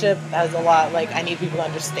 companionship has a lot, like, I need people to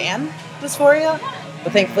understand dysphoria.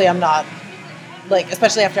 But thankfully, I'm not, like,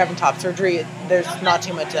 especially after having top surgery, there's not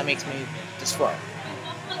too much that makes me dysphoric.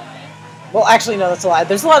 Well, actually, no, that's a lie.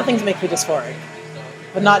 There's a lot of things that make me dysphoric.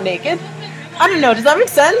 But not naked. I don't know. Does that make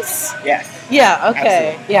sense? Yes. Yeah,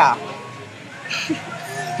 okay. Absolutely. Yeah.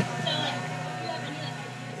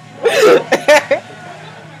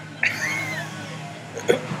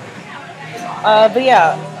 But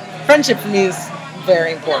yeah, friendship for me is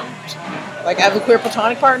very important. Like, I have a queer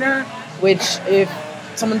platonic partner, which, if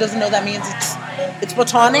someone doesn't know, that means it's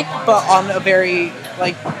platonic, but on a very,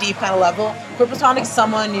 like, deep kind of level. Queer platonic is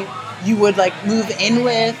someone you would, like, move in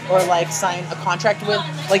with or, like, sign a contract with.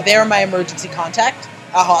 Like, they're my emergency contact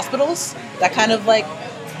at hospitals. That kind of, like,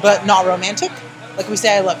 but not romantic. Like, we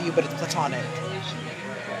say I love you, but it's platonic.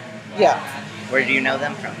 Yeah. Where do you know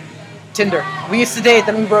them from? Tinder. We used to date,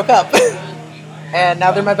 then we broke up. And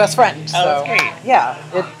now they're my best friend. So, that's great. Yeah,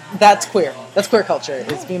 that's queer. That's queer culture,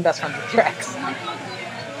 is being best friends with your ex.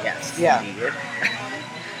 Yes. Yeah. Indeed.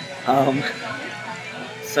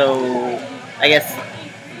 So, I guess,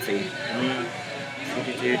 let's see. I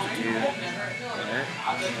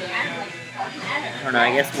don't know,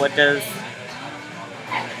 I guess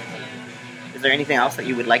is there anything else that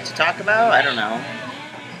you would like to talk about? I don't know.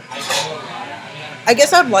 I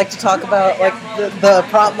guess I'd like to talk about, like, the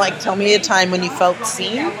problem, like, tell me a time when you felt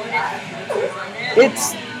seen. It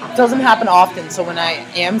doesn't happen often, so when I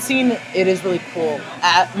am seen, it is really cool.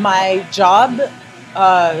 At my job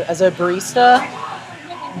as a barista,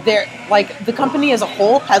 like, the company as a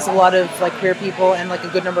whole has a lot of, like, queer people and, like, a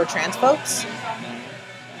good number of trans folks.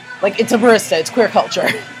 Like, it's a barista, it's queer culture.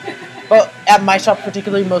 But at my shop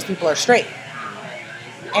particularly, most people are straight.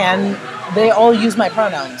 And they all use my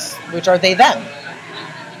pronouns, which are they, them.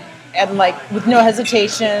 And, like, with no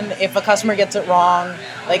hesitation, if a customer gets it wrong,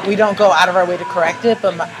 like, we don't go out of our way to correct it,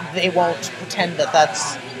 but they won't pretend that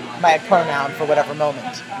that's my pronoun for whatever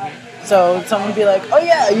moment. So someone would be like, oh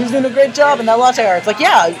yeah, you're doing a great job in that latte art. It's like,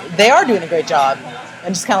 yeah, they are doing a great job.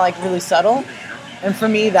 And just kind of, like, really subtle. And for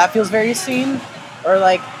me, that feels very seen. Or,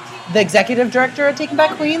 like, the executive director at Taking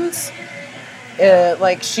Back Queens,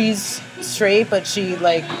 like, she's straight, but she,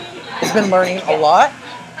 like, has been learning a lot.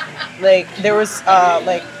 Like, there was,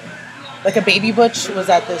 like a baby butch was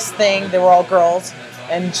at this thing. They were all girls,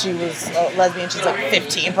 and she was a lesbian. She's, like,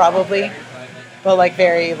 15 probably, but, like,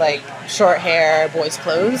 very, like, short hair, boys'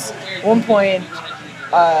 clothes. At one point,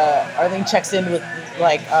 Arlene checks in with,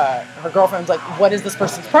 like, her girlfriend's like, what is this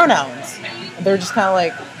person's pronouns? And they're just kind of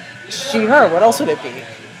like, she, her, what else would it be?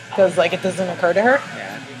 Because, like, it doesn't occur to her.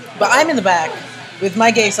 Yeah. But I'm in the back with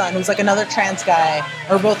my gay son, who's, like, another trans guy.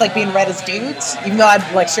 We're both, like, being read as dudes, even though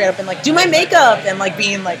I've, like, straight up been like, do my makeup, and, like,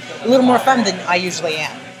 being, like, a little more femme than I usually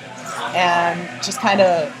am. And just kind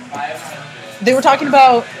of, they were talking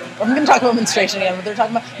about, I'm going to talk about menstruation again, but they were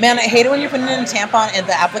talking about, man, I hate it when you're putting in a tampon and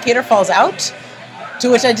the applicator falls out. To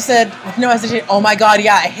which I just said, with no hesitation, oh my god,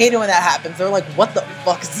 yeah, I hate it when that happens. They were like, what the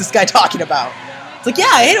fuck is this guy talking about? It's like,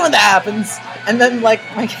 yeah, I hate it when that happens. And then, like,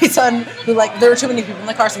 my gay son, who, like, there were too many people in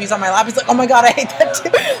the car, so he's on my lap. He's like, oh my god, I hate that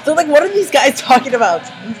too. They're like, what are these guys talking about?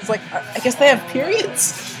 And it's like, I guess they have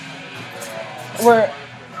periods?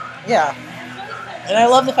 Yeah. And I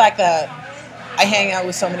love the fact that I hang out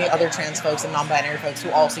with so many other trans folks and non-binary folks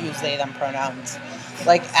who also use they, them pronouns.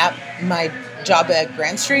 Like, at my job at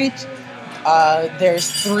Grand Street,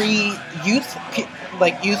 there's 3 youth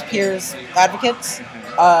peers advocates.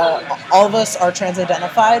 All of us are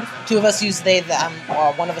trans-identified. 2 of us use they, them.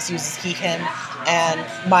 One of us uses he, him. and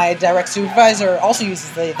my direct supervisor also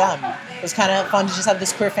uses they, them. It was kind of fun to just have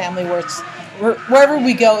this queer family where wherever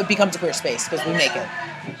we go, it becomes a queer space because we make it.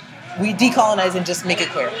 We decolonize and just make it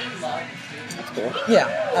queer. That's cool. Yeah,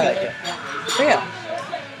 I like it. So yeah.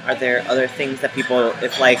 Are there other things that people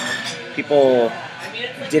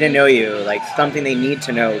didn't know you, like something they need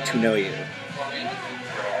to know you?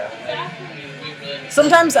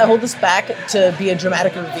 Sometimes I hold this back to be a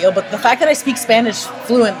dramatic reveal, but the fact that I speak Spanish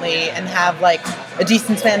fluently and have like a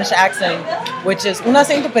decent Spanish accent, which is un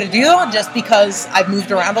acento perdido, just because I've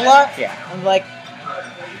moved around a lot. Yeah. I'm like,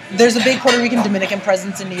 there's a big Puerto Rican Dominican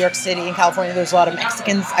presence in New York City. In California, there's a lot of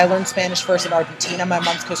Mexicans. I learned Spanish first in Argentina. My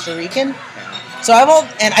mom's Costa Rican. So I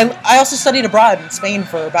also studied abroad in Spain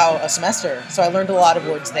for about a semester. So I learned a lot of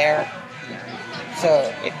words there.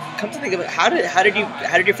 So, come to think of it, how did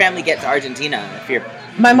your family get to Argentina?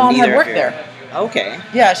 My mom had worked there. Okay.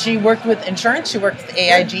 Yeah, she worked with insurance. She worked with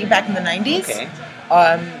AIG back in the 90s. Okay.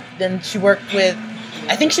 Then she worked with,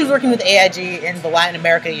 I think she was working with AIG in the Latin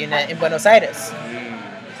America unit in Buenos Aires.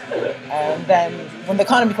 And then when the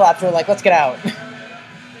economy collapsed, we were like, let's get out.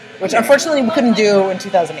 Which unfortunately we couldn't do in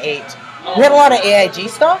 2008. We had a lot of AIG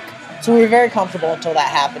stock, so we were very comfortable until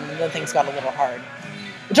that happened, and then things got a little hard.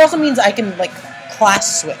 Which also means I can, like,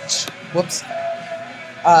 class switch.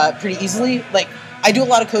 Pretty easily. Like, I do a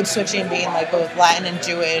lot of code switching, being, like, both Latin and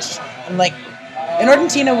Jewish. And, like, in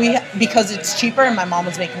Argentina, because it's cheaper and my mom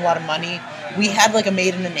was making a lot of money, we had, like, a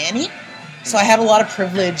maid and a nanny. So I had a lot of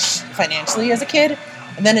privilege financially as a kid.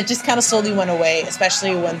 And then it just kind of slowly went away,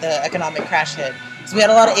 especially when the economic crash hit. So we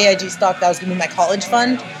had a lot of AIG stock that was going to be my college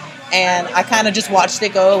fund. And I kind of just watched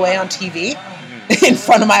it go away on TV in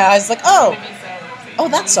front of my eyes. Like, oh,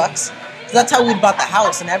 that sucks. So that's how we bought the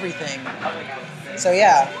house and everything. So,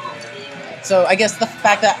 yeah. So I guess the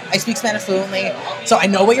fact that I speak Spanish fluently, so I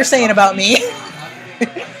know what you're saying about me.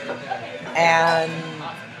 And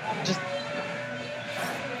just,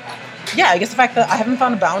 yeah, I guess the fact that I haven't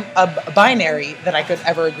found a binary that I could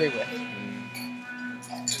ever agree with.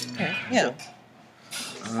 Okay. Yeah.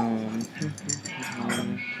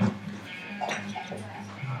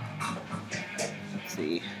 Let's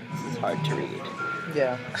see. This is hard to read.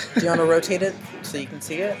 Yeah. Do you want to rotate it so you can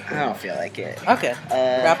see it? I don't feel like it. Okay.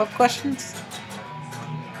 Wrap-up questions?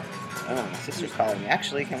 Oh, my sister's calling me.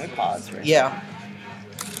 Actually, can we pause? Yeah.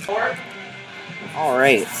 All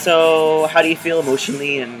right. So, how do you feel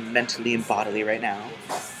emotionally and mentally and bodily right now?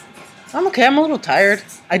 I'm okay. I'm a little tired.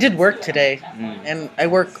 I did work today, and I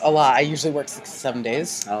work a lot. I usually work 6 to 7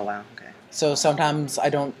 days. Oh, wow. Okay. So sometimes I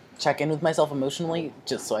don't check in with myself emotionally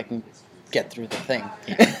just so I can get through the thing.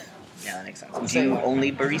 Yeah, that makes sense. Do you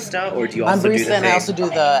only barista, or do you also I'm barista do the and thing? I also do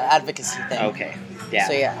the advocacy thing. Okay. Yeah.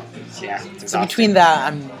 So yeah. Yeah. So between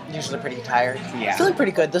that, I'm usually pretty tired. Yeah. Feeling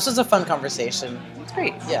pretty good. This was a fun conversation. It's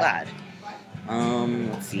great. Yeah. Glad.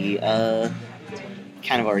 Let's see.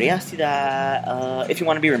 Kind of already asked you that. If you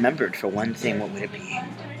want to be remembered for one thing, what would it be?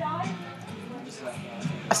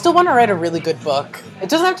 I still want to write a really good book. It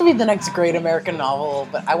doesn't have to be the next great American novel,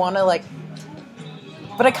 but I want to, like...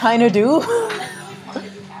 But I kind of do.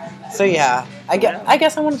 So yeah, I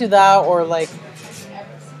guess I want to do that, or like...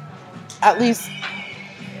 At least...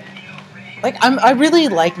 Like, I really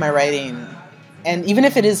like my writing. And even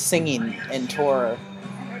if it is singing and tour,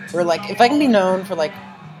 or like, if I can be known for like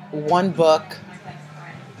one book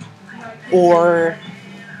or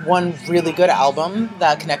one really good album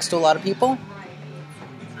that connects to a lot of people,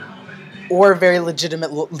 or very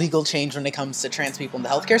legitimate legal change when it comes to trans people in the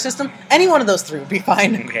healthcare system, any one of those three would be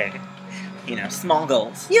fine. Okay. You know, small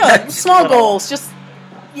goals. Yeah, small goals. Just,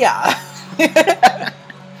 yeah. Is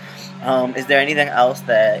there anything else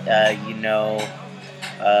that you know?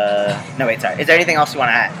 No, wait, sorry. Is there anything else you want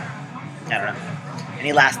to add? I don't know.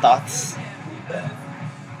 Any last thoughts?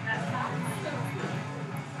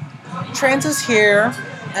 Trans is here,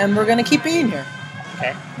 and we're gonna keep being here.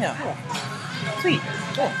 Okay. Yeah. Cool. Sweet.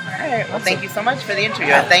 Cool. All right. Well, thank you so much for the interview,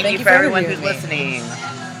 Yeah, and thank you for everyone who's interviewing me.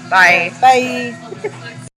 listening. Bye. Bye.